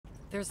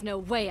There's no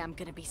way I'm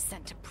gonna be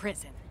sent to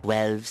prison.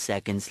 12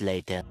 seconds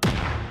later.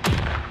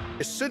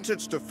 Is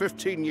sentenced to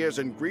 15 years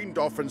in Green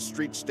Dolphin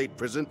Street State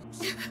Prison.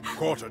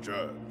 Court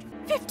adjourned.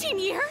 15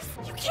 years?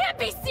 You can't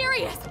be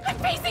serious! I'm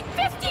facing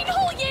 15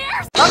 whole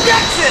years!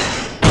 Objection!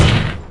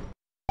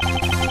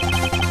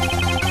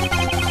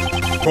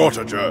 Court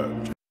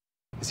adjourned.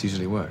 This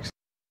usually works.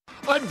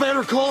 I'd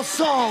better call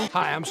Saul!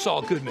 Hi, I'm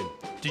Saul Goodman.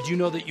 Did you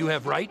know that you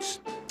have rights?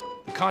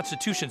 The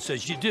Constitution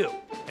says you do,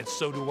 and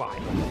so do I.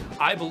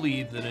 I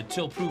believe that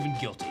until proven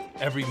guilty,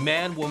 every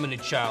man, woman,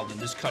 and child in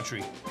this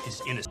country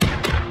is innocent.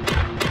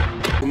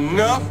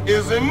 Enough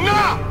is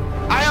enough!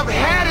 I have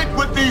had it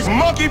with these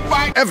monkey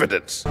fight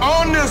Evidence.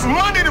 On this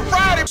Monday to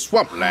Friday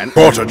Swampland.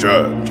 Court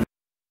adjourned.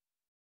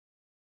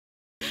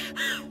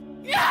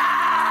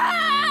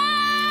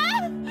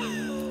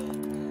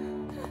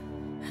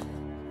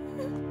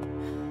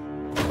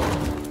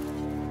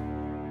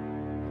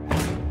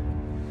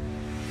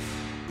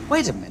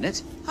 Wait a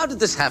minute. How did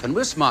this happen?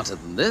 We're smarter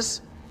than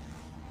this.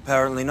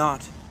 Apparently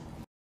not.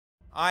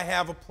 I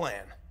have a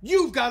plan.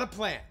 You've got a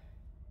plan.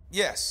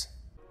 Yes.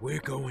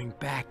 We're going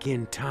back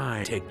in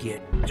time to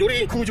get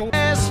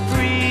As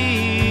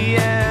free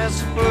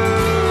as a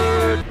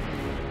bird.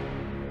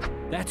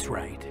 That's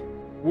right.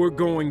 We're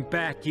going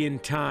back in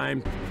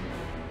time.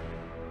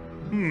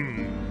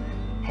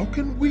 How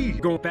can we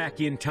Go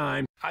back in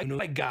time. I know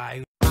a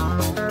guy.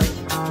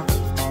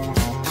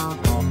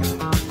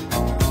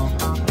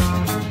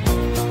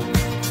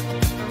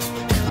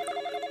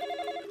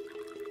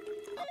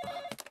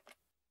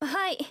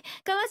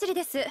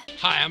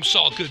 Hi, I'm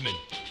Saul Goodman.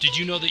 Did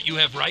you know that you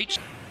have rights?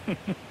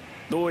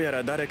 どうや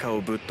ら誰か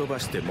をぶっ飛ば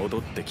して戻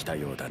ってきた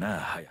ようだな、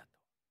隼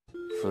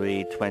人。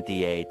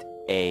3:28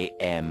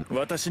 a.m.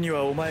 私に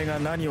はお前が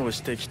何を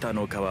してきた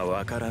のかは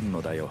わからん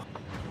のだよ。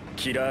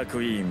キラー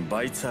クイーン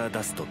バイツァー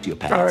ダスト。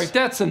Alright,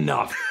 that's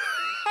enough.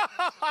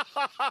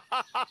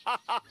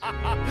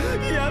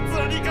 奴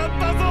らに勝っ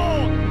たぞ。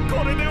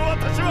これで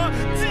私は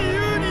自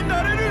由に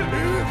なれる。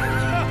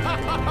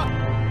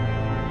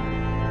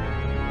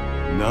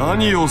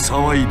何を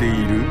騒いでい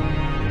る？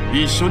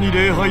一緒に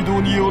礼拝堂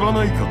に寄ら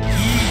ないか？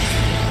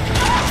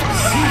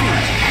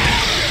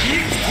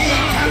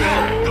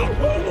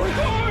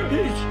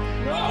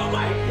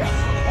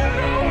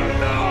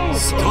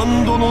スタ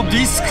ンドのデ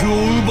ィスクを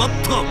奪っ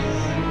た。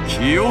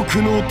記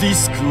憶のディ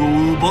スク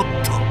を奪っ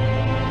た。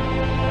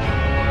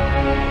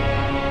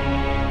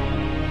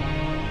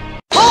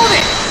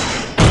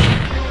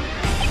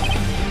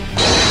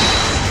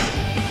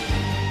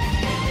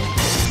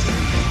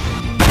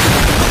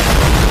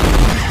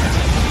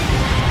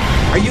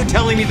Are you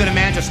telling me that a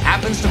man just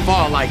happens to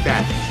fall like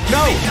that?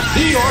 No,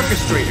 he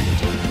orchestrated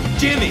it.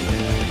 Jimmy!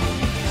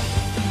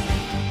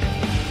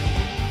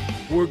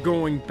 We're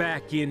going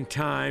back in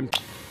time.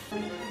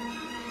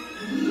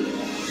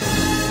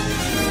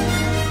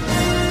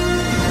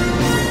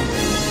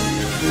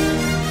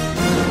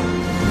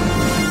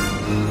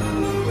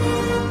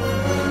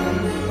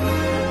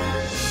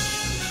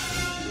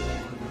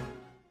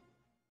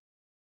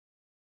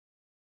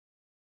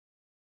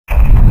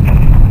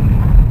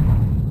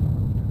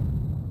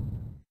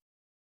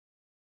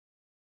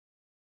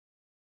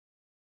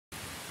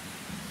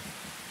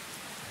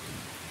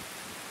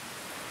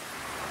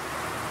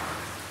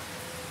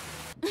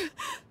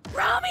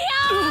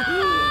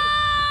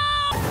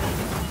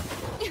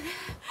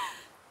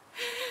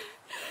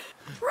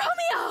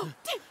 Romeo!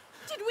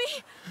 Did we...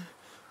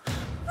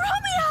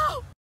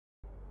 Romeo!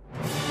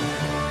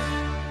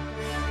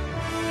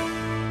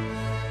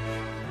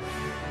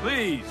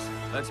 Please,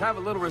 let's have a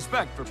little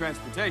respect for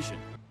transportation.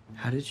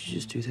 How did you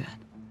just do that?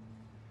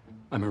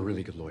 I'm a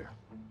really good lawyer.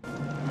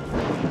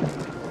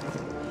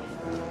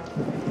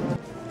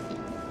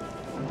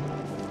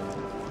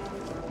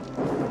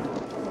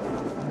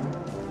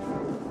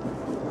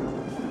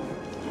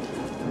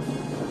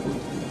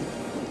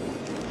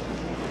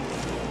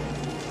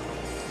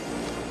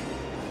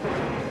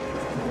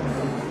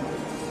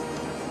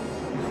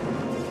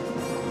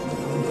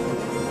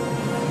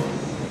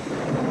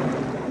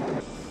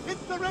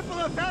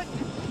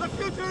 The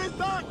future is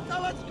dark,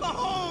 now let's go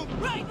home!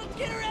 Right, let's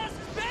get our asses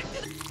back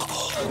to the...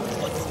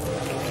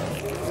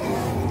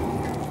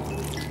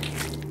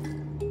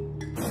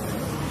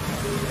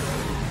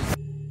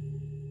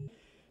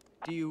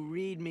 Do you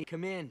read me?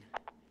 Come in.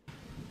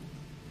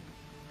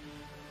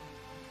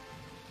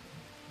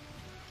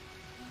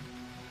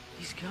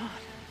 He's gone.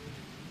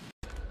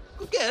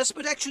 Good guess,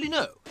 but actually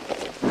no.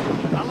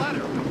 A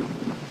letter.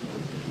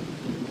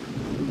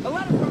 A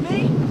letter from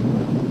me?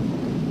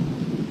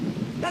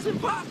 That's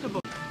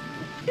impossible.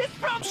 It's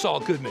from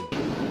Saul Goodman.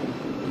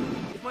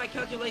 If my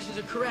calculations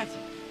are correct,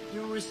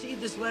 you will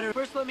receive this letter.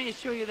 First, let me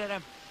assure you that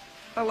I'm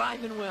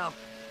alive and well.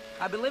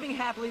 I've been living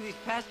happily these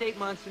past 8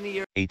 months in the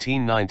year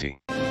 1890.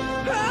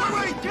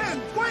 Wait,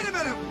 Ken! Wait a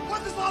minute!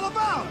 What's this all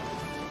about?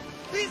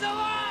 He's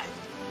alive!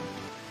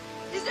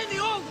 He's in the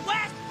Old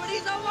West, but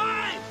he's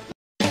alive!